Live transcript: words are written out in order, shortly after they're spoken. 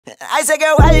I said,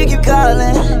 girl, why you keep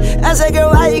calling? I said,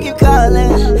 girl, why you keep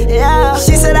calling? Yeah.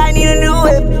 She said, I need a new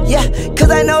whip. Yeah,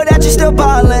 cause I know that you're still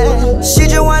ballin'. She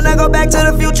just wanna go back to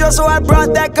the future, so I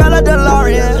brought that color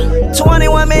DeLorean.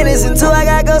 21 minutes until I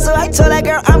gotta go, so I told that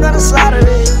girl I'm gonna slaughter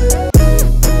it.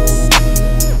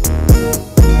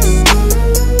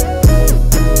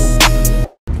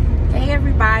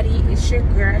 It's your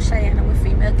girl Cheyenne with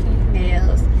Female King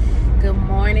Nails. Good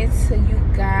morning to you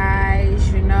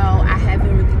guys. You know, I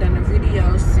haven't really done a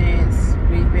video since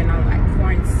we've been on like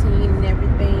quarantine and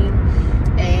everything,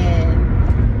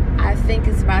 and I think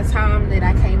it's about time that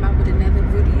I came out with another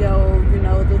video, you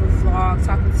know, little vlog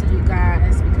talking to you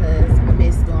guys, because I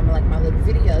miss doing like my little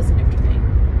videos and everything.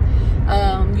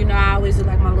 You know, I always do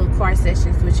like my little car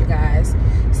sessions with you guys,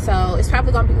 so it's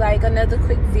probably gonna be like another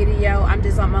quick video. I'm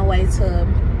just on my way to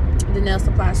the nail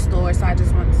supply store, so I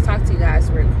just wanted to talk to you guys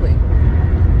real quick.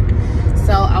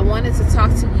 So I wanted to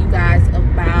talk to you guys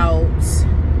about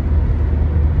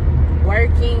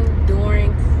working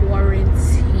during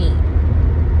quarantine.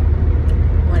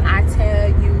 When I tell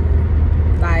you,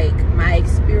 like, my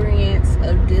experience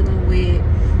of dealing with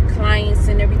clients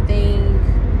and everything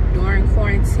during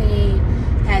quarantine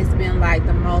has been like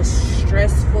the most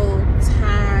stressful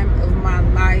time of my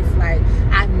life. Like,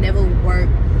 I've never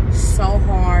worked so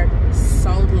hard,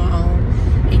 so long.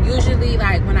 And usually,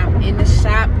 like, when I'm in the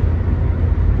shop,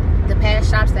 the past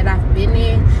shops that I've been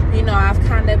in, you know, I've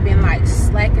kind of been like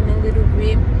slacking a little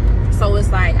bit. So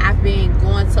it's like I've been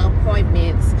going to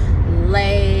appointments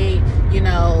late, you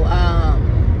know.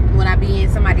 When I be in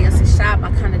somebody else's shop,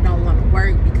 I kind of don't want to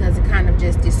work because it kind of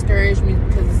just discouraged me,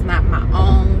 because it's not my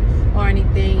own or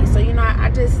anything. So, you know, I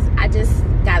just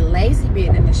got lazy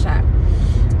being in the shop.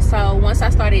 So once I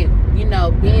started, you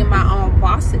know, being my own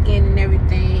boss again and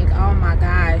everything, oh my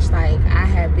gosh, like, I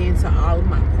have been to all of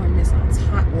my appointments on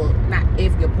time. Well, not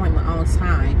every appointment on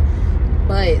time,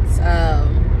 but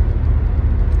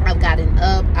I've gotten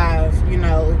up, I've, you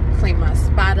know, cleaned my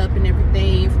spot up and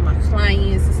everything for my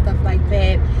clients and stuff like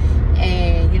that.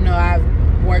 And, you know, I've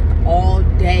worked all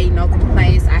day, no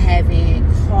complaints. I haven't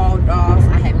called off,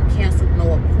 I haven't canceled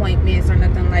no appointments or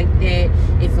nothing like that.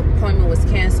 If an appointment was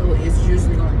canceled, it's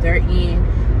usually on their end.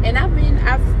 And I've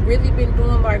really been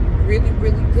doing like really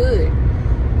good.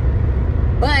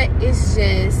 But it's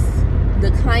just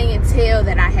the clientele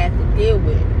that I have to deal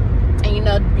with. And, you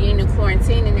know, being in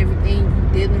quarantine and everything,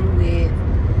 you're dealing with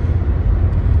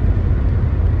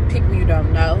people you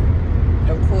don't know.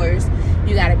 Of course,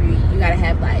 you gotta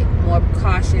have like more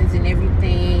precautions and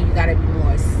everything. You gotta be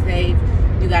more safe.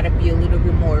 You gotta be a little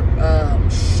bit more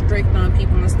strict on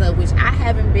people and stuff, which I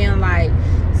haven't been like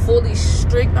fully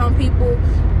strict on people,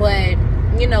 but,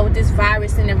 you know, with this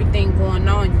virus and everything going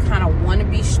on, you kind of want to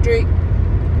be strict.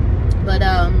 But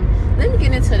let me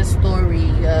get into the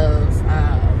story of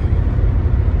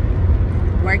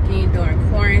working during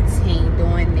quarantine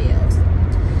doing nails.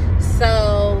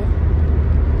 So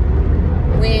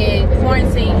when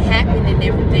quarantine happened and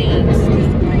everything, excuse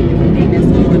me, like everything that's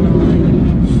going on,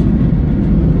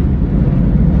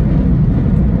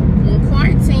 when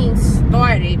quarantine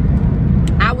started,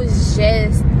 I was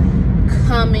just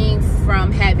coming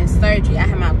from having surgery. I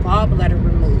had my gallbladder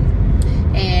removed,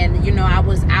 and, you know, I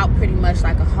was out pretty much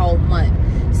like a whole month.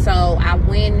 So I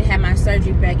went and had my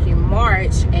surgery back in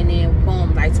March, and then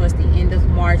boom, like towards the end of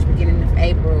March, beginning of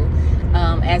April,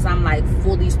 as I'm like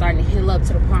fully starting to heal up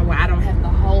to the point where I don't have to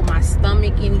hold my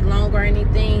stomach any longer or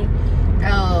anything,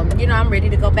 you know, I'm ready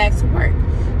to go back to work.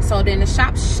 So then the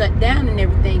shop shut down and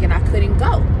everything, and I couldn't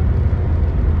go.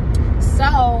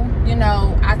 So, you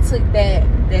know, I took that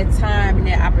time and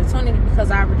that opportunity, because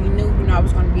I already knew, you know, I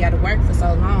was going to be out of work for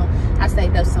so long. I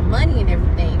saved up some money and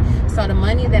everything. So the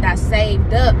money that I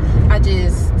saved up, I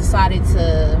just decided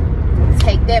to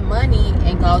take that money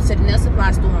and go to the nail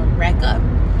supply store and rack up.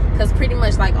 Because pretty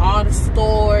much like all the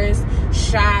stores,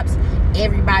 shops,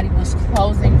 everybody was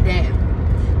closing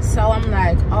down. So I'm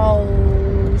like, oh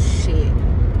shit.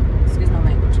 Excuse my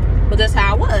language. But that's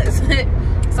how I was.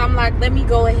 So I'm like, let me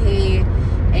go ahead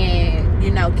and,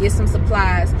 you know, get some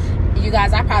supplies. You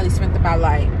guys, I probably spent about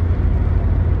like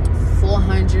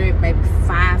 $400, maybe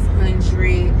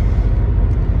 $500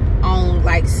 on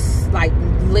like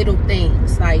little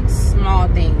things, like small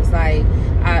things, like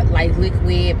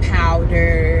liquid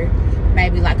powder,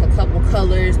 maybe like a couple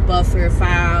colors, buffer,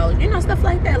 file, you know, stuff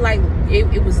like that. Like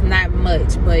it was not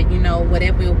much, but, you know,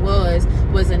 whatever it was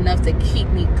enough to keep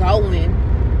me going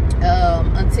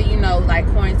until, you know, like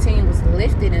quarantine was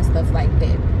lifted and stuff like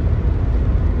that.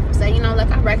 So, you know, like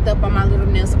I racked up on my little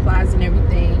nail supplies and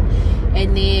everything,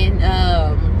 and then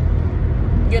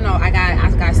you know, I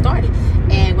got started.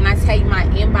 And when I tell you, my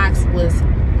inbox was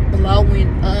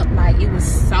blowing up. Like, it was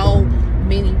so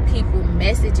many people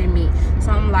messaging me.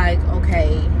 So I'm like,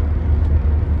 okay,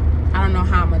 I don't know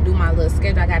how I'm gonna do my little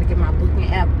schedule. I gotta get my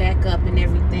booking app back up and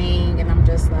everything. And I'm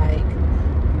just like,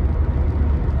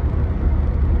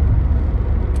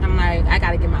 I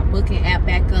gotta get my booking app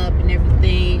back up and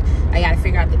everything. I gotta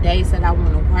figure out the days that I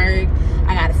want to work.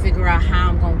 I gotta figure out how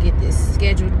I'm gonna get this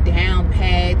schedule down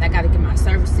packed. I gotta get my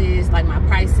services, like my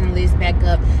pricing list, back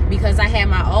up, because I had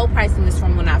my old pricing list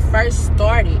from when I first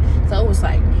started. So it was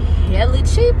like hella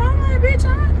cheap. I'm like, bitch,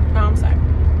 I'm sorry.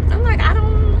 I'm like, I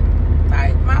don't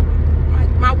like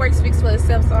my work speaks for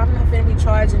itself, so I'm not gonna be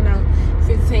charging no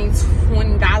 $15,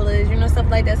 $20, you know, stuff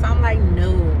like that. So I'm like,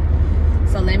 no.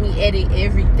 So let me edit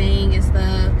everything and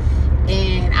stuff.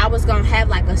 And I was gonna have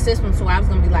like a system, so I was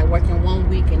gonna be like working one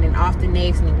week and then off the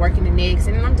next and then working the next.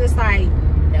 And I'm just like,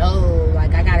 no,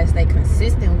 like I gotta stay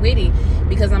consistent with it,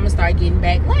 because I'm gonna start getting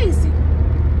back lazy.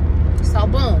 So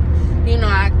boom, you know,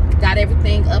 I got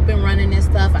everything up and running and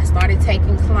stuff. I started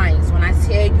taking clients. When I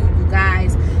tell you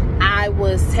guys, I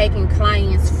was taking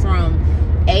clients from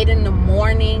 8 in the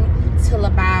morning till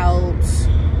about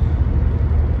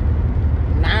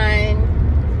 9,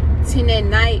 10 at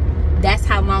night. That's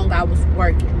how long I was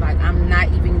working. Like, I'm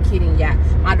not even kidding y'all.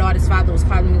 My daughter's father was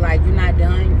calling me like, you're not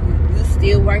done? You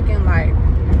still working? Like,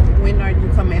 when are you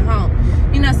coming home?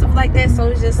 You know, stuff like that. So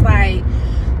it's just like,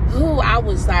 I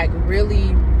was like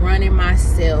really running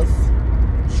myself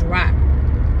dry.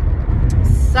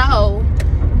 So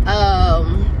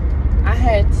I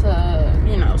had to,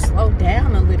 you know, slow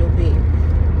down a little bit.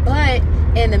 But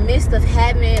in the midst of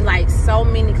having like so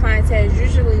many clientele,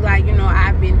 usually, like, you know,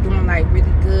 I've been doing like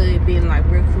really good, being like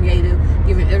real creative,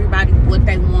 giving everybody what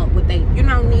they want, what they, you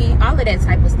know, need, all of that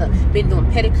type of stuff. Been doing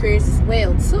pedicures as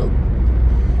well too.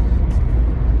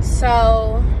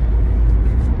 So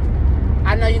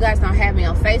I know you guys don't have me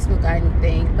on Facebook or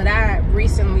anything, but I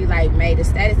recently like made a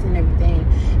status and everything,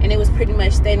 and it was pretty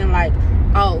much stating like,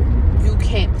 oh, you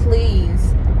can't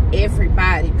please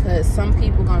everybody, because some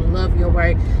people gonna love your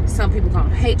work, some people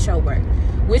gonna hate your work,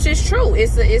 which is true.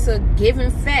 It's a given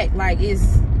fact. Like,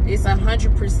 it's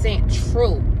 100%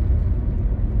 true.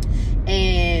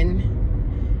 And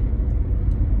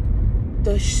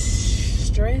the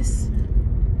stress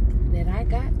that I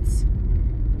got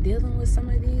dealing with some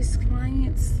of these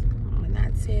clients, when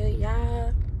I tell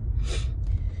y'all,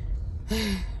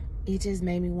 it just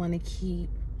made me want to keep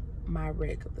my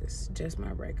regulars, just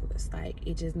my regulars. Like,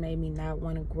 it just made me not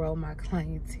want to grow my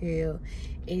clientele.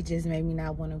 It just made me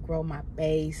not want to grow my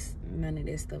base, none of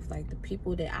this stuff. Like, the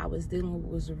people that I was dealing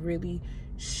with was really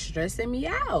stressing me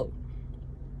out.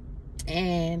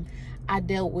 And I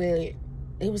dealt with,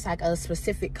 it was like a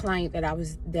specific client that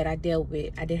I dealt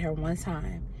with. I did her one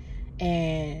time,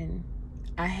 and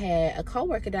I had a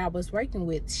coworker that I was working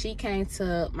with. She came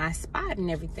to my spot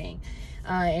and everything.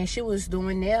 And she was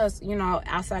doing nails, you know,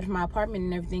 outside of my apartment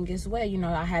and everything as well. You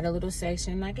know, I had a little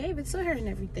section and I gave it to her and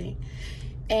everything.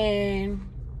 And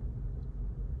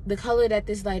the color that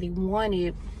this lady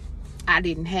wanted, I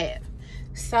didn't have.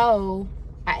 So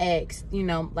I asked, you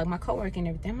know, like my coworker and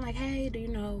everything. I'm like, hey, do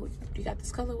you got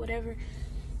this color, whatever?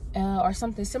 Or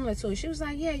something similar to it. She was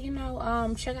like, yeah, you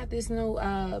know, check out this new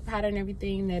powder and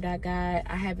everything that I got.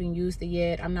 I haven't used it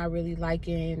yet. I'm not really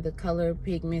liking the color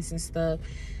pigments and stuff.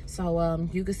 So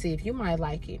you can see if you might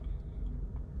like it.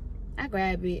 I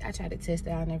grabbed it. I tried to test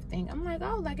it out and everything. I'm like,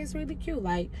 oh, like, it's really cute.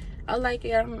 Like, I like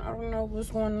it. I don't know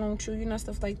what's going on with you, you know,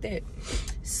 stuff like that.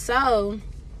 So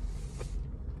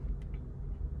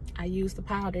I used the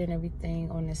powder and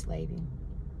everything on this lady.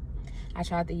 I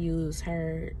tried to use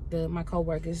my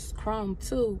co-worker's chrome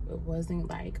too. It wasn't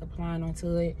like applying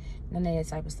onto it, none of that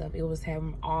type of stuff. It was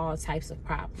having all types of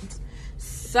problems.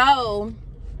 So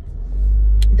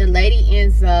the lady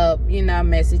ends up, you know,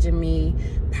 messaging me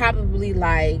probably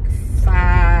like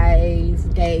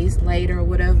 5 days later or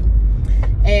whatever.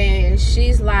 And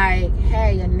she's like,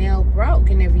 hey, your nail broke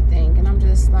and everything. And I'm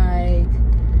just like,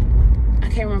 I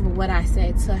can't remember what I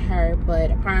said to her,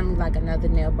 but apparently like another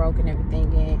nail broke and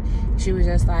everything. And she was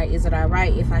just like, is it all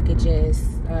right if I could just,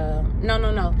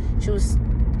 no.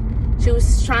 She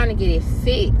was trying to get it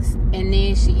fixed, and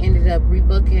then she ended up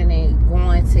rebooking and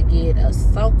going to get a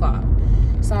soak off.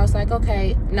 So I was like,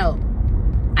 okay, no,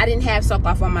 I didn't have soak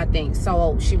off on my thing.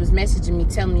 So she was messaging me,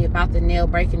 telling me about the nail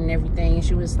breaking and everything. And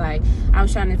she was like, I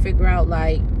was trying to figure out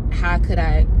like, how could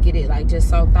I get it like just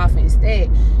soaked off instead?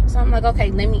 So I'm like,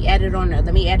 okay, let me add it on there.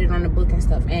 Let me add it on the book and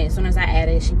stuff. And as soon as I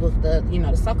added, she booked the, you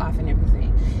know, the soak off and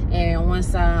everything. And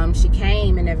once she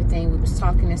came and everything, we was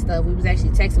talking and stuff. We was actually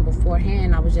texting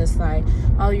beforehand. I was just like,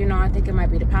 oh, you know, I think it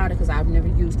might be the powder because I've never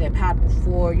used that powder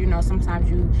before. You know, sometimes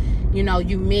you know,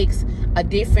 you mix a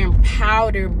different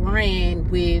powder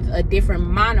brand with a different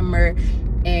monomer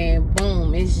and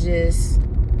boom, it's just,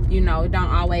 you know, it don't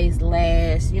always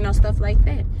last, you know, stuff like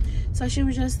that. So she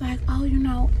was just like, oh, you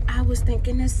know, I was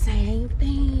thinking the same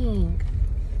thing.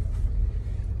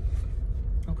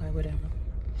 Okay, whatever.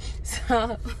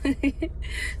 So,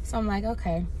 so I'm like,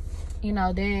 okay. You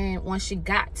know, then once she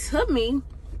got to me,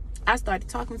 I started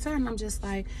talking to her and I'm just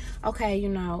like, okay, you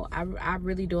know, I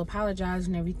really do apologize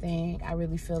and everything. I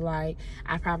really feel like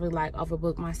I probably like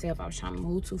overbooked myself. I was trying to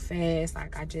move too fast.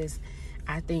 Like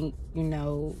I think, you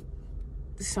know,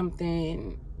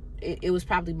 something, it was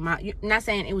probably my, not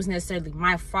saying it was necessarily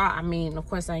my fault. I mean, of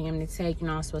course I am the tech, you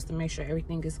know, I'm supposed to make sure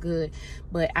everything is good,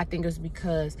 but I think it was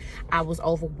because I was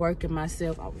overworking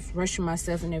myself. I was rushing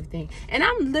myself and everything. And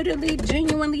I'm literally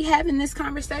genuinely having this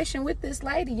conversation with this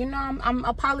lady, you know, I'm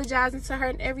apologizing to her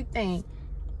and everything.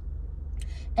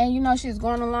 And, you know, she's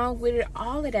going along with it,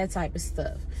 all of that type of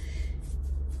stuff.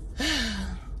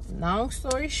 Long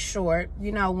story short,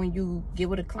 you know, when you get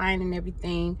with a client and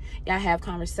everything, y'all have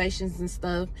conversations and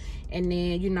stuff, and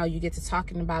then, you know, you get to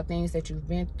talking about things that you've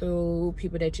been through,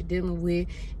 people that you're dealing with.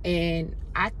 And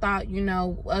I thought, you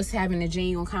know, us having a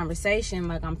genuine conversation,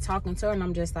 like I'm talking to her and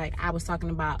I'm just like, I was talking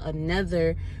about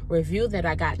another review that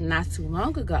I got not too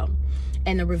long ago.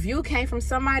 And the review came from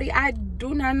somebody I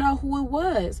do not know who it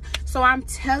was. So I'm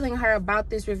telling her about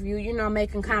this review, you know,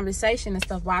 making conversation and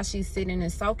stuff while she's sitting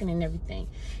and soaking and everything.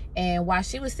 And while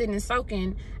she was sitting and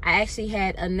soaking, I actually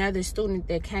had another student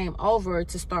that came over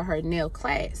to start her nail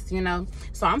class, you know.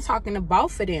 So I'm talking to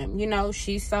both of them, you know,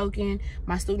 she's soaking,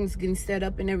 my student's getting set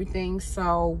up and everything.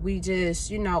 So we just,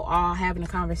 you know, all having a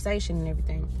conversation and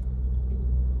everything.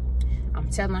 I'm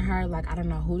telling her, like, I don't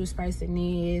know who this person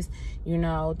is. You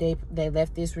know, they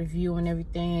left this review and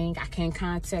everything. I can't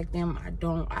contact them. I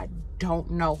don't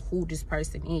know who this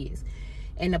person is.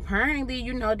 And apparently,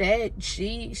 you know, that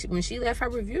she when she left her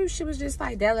review, she was just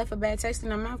like, that left a bad taste in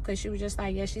her mouth, because she was just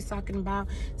like, yeah, she's talking about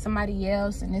somebody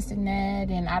else and this and that,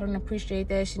 and I don't appreciate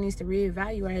that. She needs to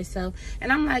reevaluate herself.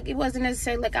 And I'm like, it wasn't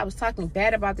necessarily like I was talking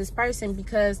bad about this person,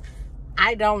 because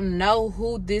I don't know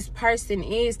who this person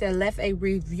is that left a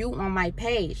review on my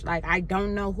page. Like, I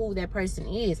don't know who that person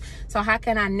is. So how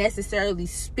can I necessarily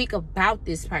speak about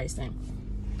this person?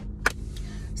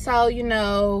 So, you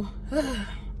know,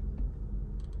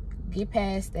 get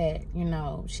past that. You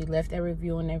know, she left that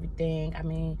review and everything. I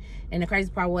mean, and the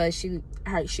crazy part was she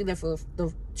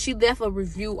left a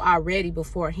review already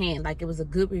beforehand. Like, it was a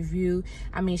good review.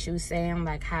 I mean, she was saying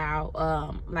like how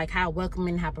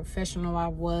welcoming, how professional I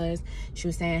was. She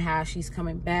was saying how she's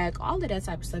coming back, all of that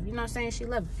type of stuff. You know what I'm saying? She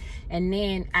loved it. And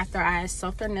then after I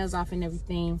soaked her nails off and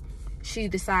everything, she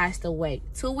decides to wait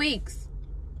 2 weeks.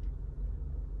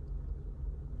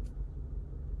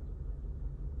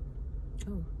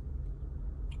 Oh.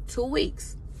 2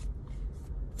 weeks.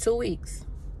 2 weeks.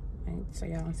 So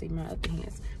y'all don't see my other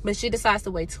hands. But she decides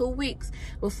to wait 2 weeks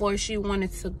before she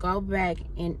wanted to go back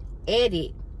and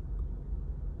edit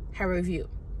her review.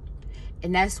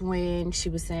 And that's when she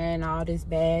was saying all this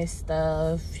bad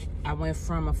stuff. I went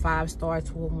from a 5-star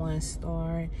to a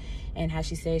 1-star. And how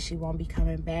she said she won't be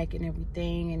coming back and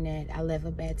everything. And that I left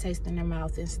a bad taste in her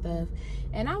mouth and stuff.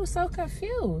 And I was so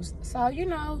confused. So, you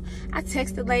know, I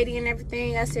texted the lady and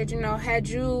everything. I said, you know, had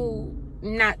you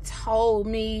not told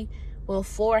me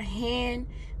beforehand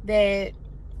that,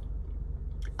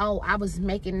 oh, I was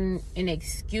making an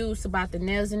excuse about the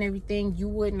nails and everything, you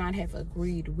would not have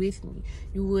agreed with me.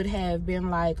 You would have been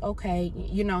like, okay,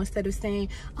 you know, instead of saying,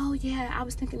 oh yeah, I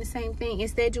was thinking the same thing.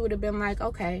 Instead, you would have been like,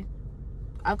 okay.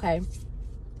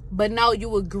 But no,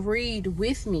 you agreed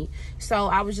with me. So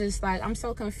I was just like, I'm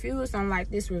so confused. I'm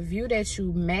like, this review that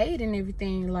you made and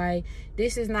everything, like,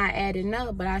 this is not adding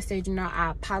up. But I said, you know, I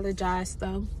apologize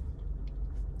though.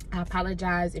 I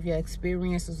apologize if your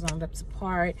experience was on up to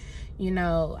part. You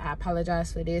know, I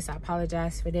apologize for this. I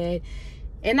apologize for that.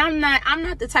 And I'm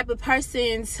not the type of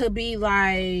person to be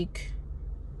like,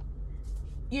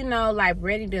 you know, like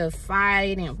ready to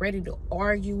fight and ready to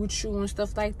argue with you and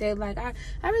stuff like that. Like, I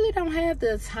really don't have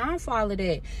the time for all of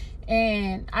that.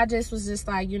 And I just was just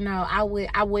like, you know, I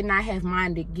would not have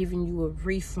minded giving you a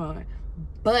refund.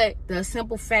 But the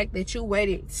simple fact that you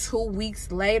waited 2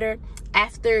 weeks later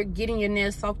after getting your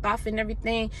nails soaked off and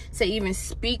everything, to even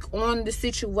speak on the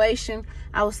situation.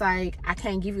 I was like, I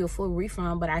can't give you a full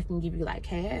refund, but I can give you like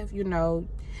half, you know,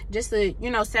 just to, you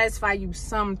know, satisfy you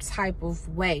some type of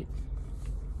way.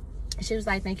 She was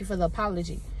like, thank you for the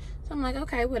apology. So I'm like,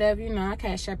 okay, whatever, you know, I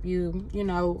cash up you, you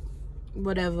know,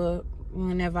 whatever,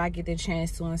 whenever I get the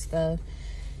chance to and stuff.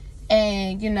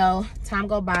 And, you know, time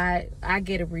go by, I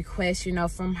get a request, you know,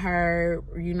 from her,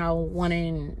 you know,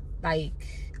 wanting like,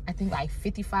 I think like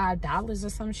 $55 or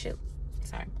some shit.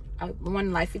 Sorry, I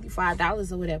wanted like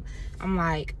 $55 or whatever. I'm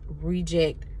like,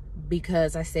 reject,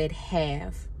 because I said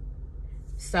half.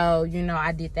 So, you know,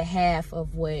 I did the half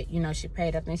of what, you know, she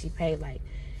paid. I think she paid like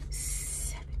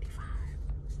 70.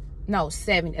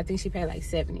 I think she paid like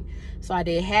 70. So I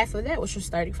did half of that, which was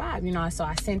 35, you know. So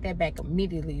I sent that back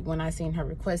immediately when I seen her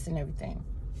request and everything.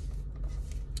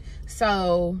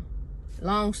 So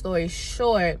long story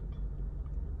short,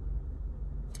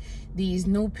 these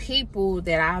new people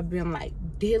that I've been like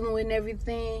dealing with and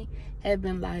everything have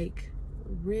been like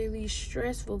really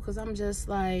stressful, because I'm just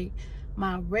like,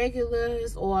 my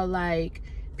regulars, or like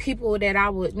new people that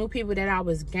I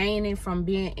was gaining from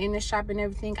being in the shop and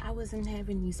everything, I wasn't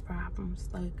having these problems.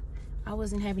 Like, I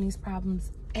wasn't having these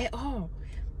problems at all.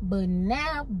 But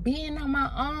now, being on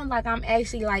my own, like, I'm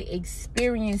actually like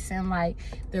experiencing like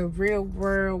the real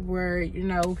world where, you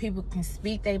know, people can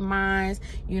speak their minds.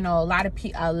 You know, a lot of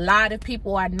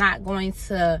people are not going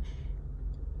to,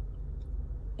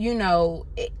 you know,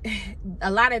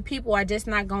 a lot of people are just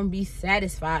not going to be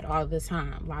satisfied all the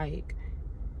time. Like,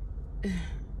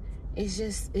 it's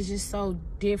just so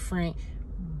different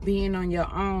being on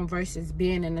your own versus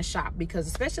being in the shop. Because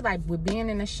especially like with being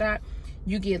in the shop,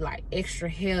 you get like extra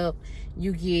help,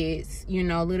 you get, you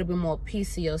know, a little bit more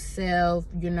peace to yourself.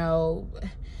 You know,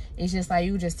 it's just like,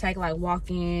 you just take like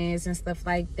walk-ins and stuff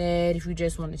like that if you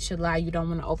just want to chill out, you don't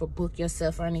want to overbook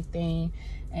yourself or anything.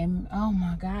 And oh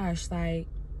my gosh, like,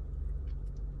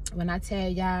 when I tell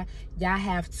y'all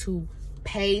have to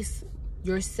pace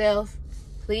yourself.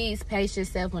 Please pace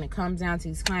yourself when it comes down to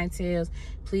these clientels.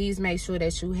 Please make sure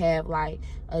that you have like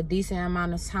a decent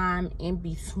amount of time in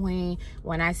between.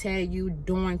 When I tell you,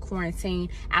 during quarantine,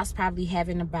 I was probably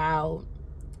having about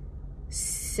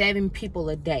 7 people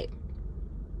a day.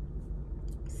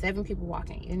 7 people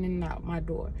walking in and out my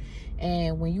door.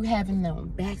 And when you having them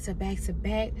back to back to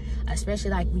back,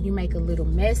 especially like when you make a little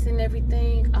mess and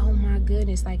everything, oh my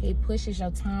goodness, like it pushes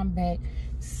your time back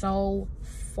so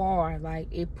far. Like,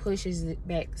 it pushes it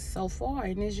back so far.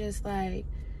 And it's just like,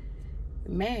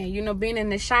 man, you know, being in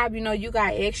the shop, you know, you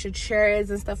got extra chairs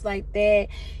and stuff like that,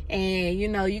 and you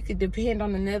know, you could depend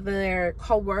on another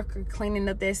co-worker cleaning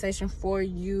up that section for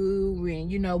you,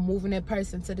 and you know, moving that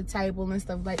person to the table and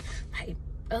stuff like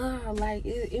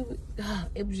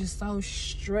it was just so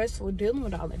stressful dealing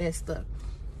with all of that stuff.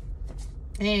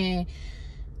 And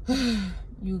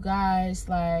you guys,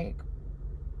 like,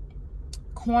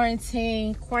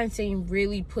 quarantine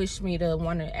really pushed me to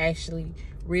want to actually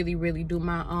really do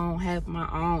my own, have my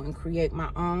own, and create my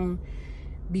own,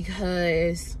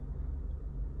 because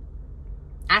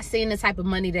I seen the type of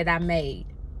money that I made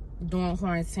during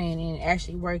quarantine and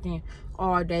actually working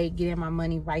all day, getting my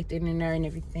money right then and there and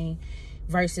everything,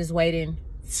 versus waiting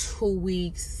 2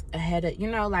 weeks ahead of, you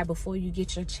know, like before you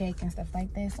get your check and stuff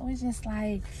like that. So it's just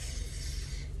like,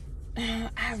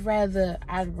 I'd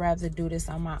rather do this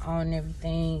on my own and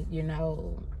everything, you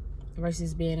know,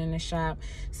 versus being in the shop.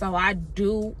 So I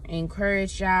do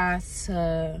encourage y'all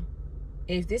to,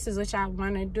 if this is what y'all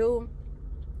want to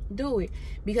do it.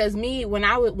 Because me, when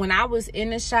I was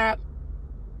in the shop,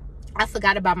 I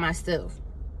forgot about myself.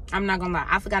 I'm not gonna lie,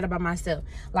 I forgot about myself.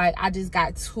 Like, I just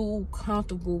got too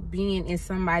comfortable being in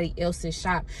somebody else's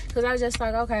shop, because I was just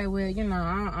like, okay, well, you know,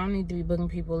 I don't need to be booking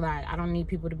people. Like, I don't need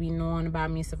people to be knowing about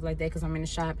me and stuff like that, because I'm in the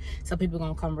shop, so people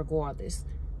gonna come regardless.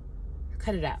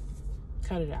 Cut it out.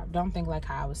 Don't think like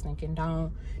how I was thinking.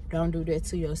 Don't do that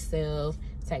to yourself.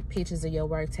 Take pictures of your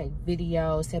work, take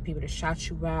videos, tell people to shout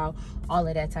you out, all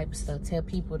of that type of stuff. Tell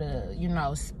people to, you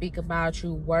know, speak about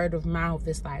you. Word of mouth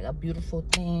is like a beautiful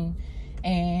thing.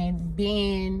 And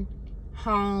being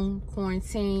home,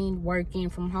 quarantined, working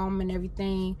from home and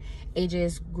everything, it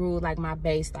just grew like my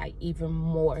base like even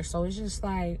more. So it's just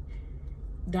like,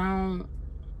 don't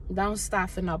stop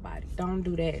for nobody. Don't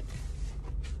do that.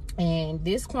 And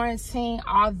this quarantine,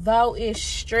 although it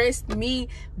stressed me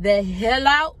the hell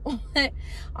out,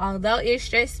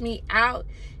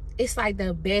 it's like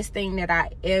the best thing that I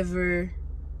ever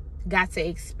got to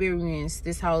experience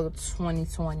this whole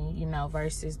 2020, you know,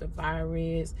 versus the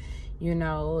virus, you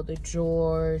know, the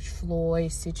George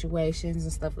Floyd situations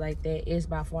and stuff like that, is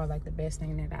by far like the best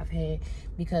thing that I've had,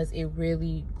 because it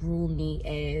really grew me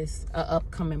as an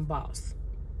upcoming boss.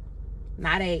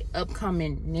 Not a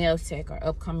upcoming nail tech or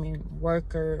upcoming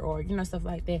worker or, you know, stuff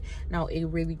like that. No, it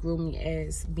really grew me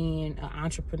as being an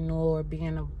entrepreneur,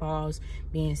 being a boss,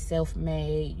 being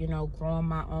self-made, you know, growing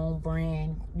my own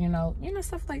brand, you know,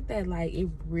 stuff like that. Like, it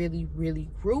really, really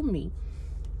grew me.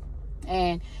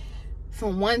 And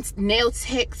from one nail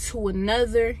tech to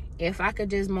another, if I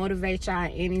could just motivate y'all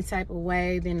in any type of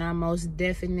way, then I most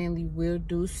definitely will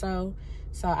do so.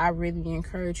 So I really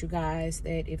encourage you guys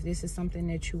that if this is something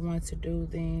that you want to do,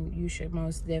 then you should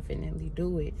most definitely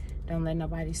do it. Don't let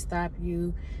nobody stop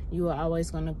you. You are always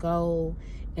going to go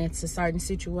into certain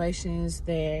situations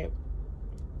that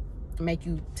make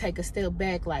you take a step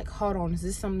back, like, hold on, is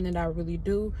this something that I really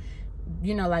do,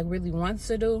 you know, like really want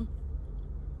to do?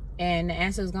 And the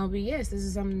answer is going to be yes, this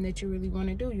is something that you really want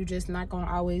to do. You're just not going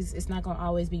to always, it's not going to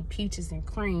always be peaches and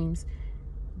creams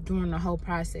during the whole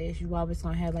process. You always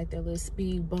gonna have like that little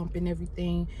speed bump and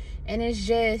everything, and it's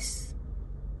just,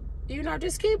 you know,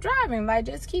 just keep driving, like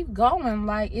just keep going,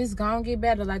 like it's gonna get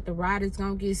better, like the ride is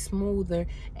gonna get smoother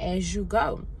as you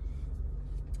go.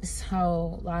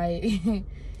 So like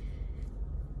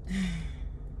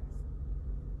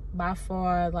by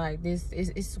far, like this is,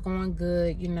 it's going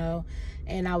good, you know.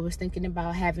 And I was thinking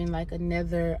about having like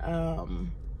another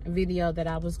video that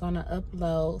I was gonna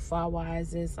upload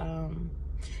far-wise is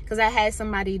because I had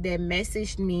somebody that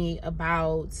messaged me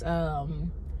about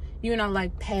you know,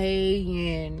 like pay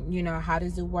and, you know, how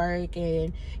does it work,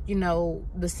 and, you know,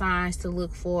 the signs to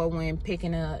look for when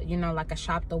picking a, you know, like a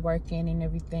shop to work in and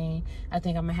everything. I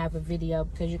think I'm gonna have a video,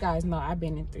 because you guys know I've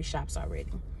been in 3 shops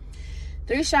already.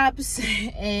 3 shops,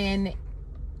 and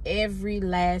every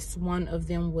last one of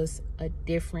them was a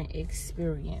different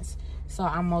experience. So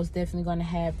I'm most definitely gonna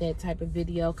have that type of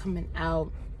video coming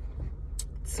out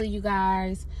to you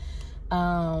guys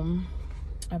about,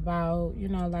 you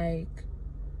know, like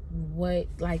what,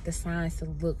 like the signs to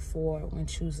look for when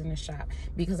choosing a shop,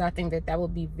 because I think that that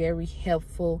would be very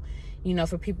helpful, you know,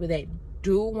 for people that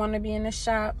do want to be in a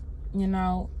shop. You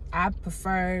know, I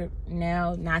prefer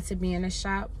now not to be in a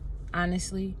shop,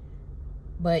 honestly,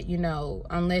 but, you know,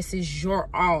 unless it's your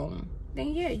own,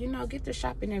 then yeah, you know, get the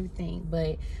shop and everything.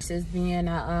 But just being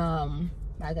a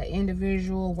like an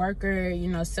individual worker, you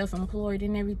know, self-employed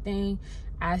and everything,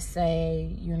 I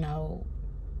say, you know,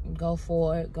 go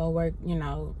for it, go work, you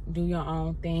know, do your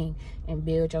own thing and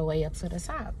build your way up to the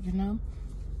top, you know.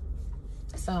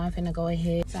 So I'm finna go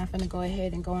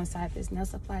ahead and go inside this nail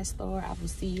supply store. I will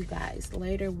see you guys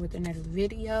later with another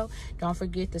video. Don't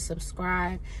forget to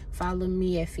subscribe, follow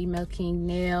me at Female King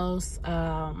Nails.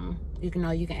 You can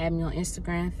add me on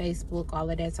Instagram, Facebook, all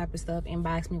of that type of stuff.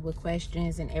 Inbox me with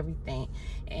questions and everything,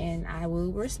 and I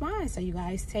will respond. So you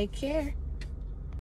guys take care.